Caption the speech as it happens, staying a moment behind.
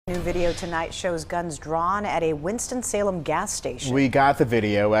New video tonight shows guns drawn at a Winston-Salem gas station. We got the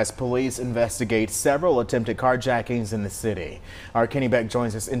video as police investigate several attempted carjackings in the city. Our Kenny Beck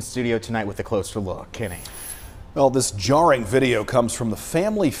joins us in studio tonight with a closer look. Kenny. Well, this jarring video comes from the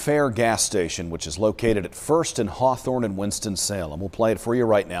Family Fare gas station, which is located at 1st and Hawthorne in Winston-Salem. We'll play it for you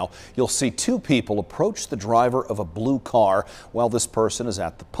right now. You'll see two people approach the driver of a blue car while this person is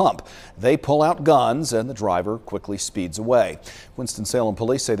at the pump. They pull out guns and the driver quickly speeds away. Winston-Salem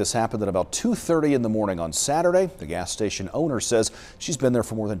police say this happened at about 2:30 in the morning on Saturday. The gas station owner says she's been there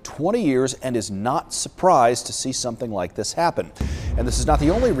for more than 20 years and is not surprised to see something like this happen. And this is not the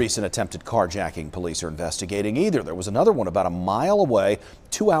only recent attempted carjacking police are investigating either. There was another one about a mile away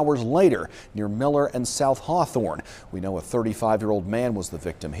 2 hours later near Miller and South Hawthorne. We know a 35-year-old man was the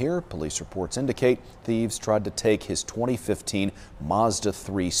victim here. Police reports indicate thieves tried to take his 2015 Mazda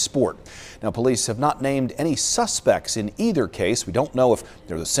 3 Sport. Now, police have not named any suspects in either case. We don't know if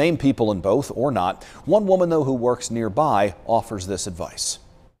they're the same people in both or not. One woman, though, who works nearby offers this advice.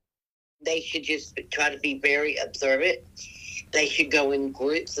 They should just try to be very observant. They should go in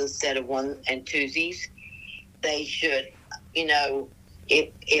groups instead of one and twosies. They should,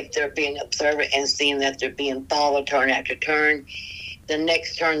 if they're being observant and seeing that they're being followed turn after turn, the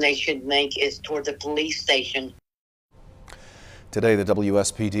next turn they should make is toward the police station. Today, the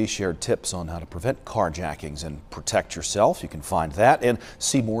WSPD shared tips on how to prevent carjackings and protect yourself. You can find that and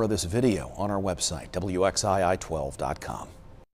see more of this video on our website, WXII12.com.